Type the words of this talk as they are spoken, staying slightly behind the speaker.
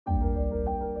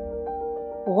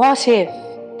What if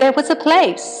there was a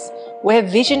place where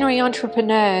visionary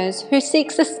entrepreneurs who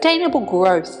seek sustainable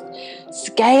growth,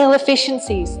 scale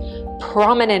efficiencies,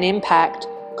 prominent impact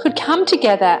could come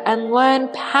together and learn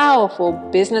powerful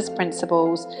business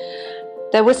principles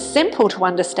that were simple to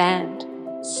understand,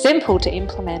 simple to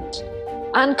implement,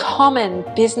 uncommon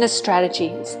business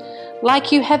strategies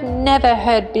like you have never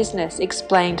heard business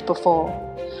explained before?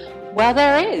 Well,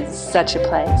 there is such a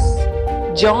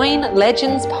place. Join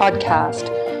Legends Podcast,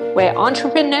 where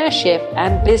entrepreneurship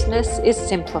and business is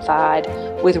simplified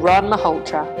with Ron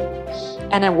Malhotra,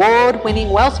 an award-winning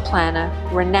wealth planner,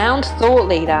 renowned thought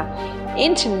leader,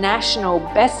 international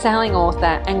best-selling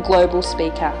author and global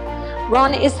speaker.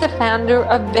 Ron is the founder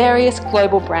of various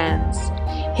global brands.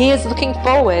 He is looking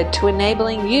forward to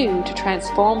enabling you to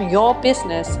transform your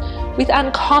business with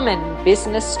uncommon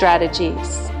business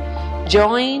strategies.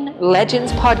 Join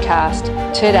Legends Podcast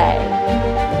today.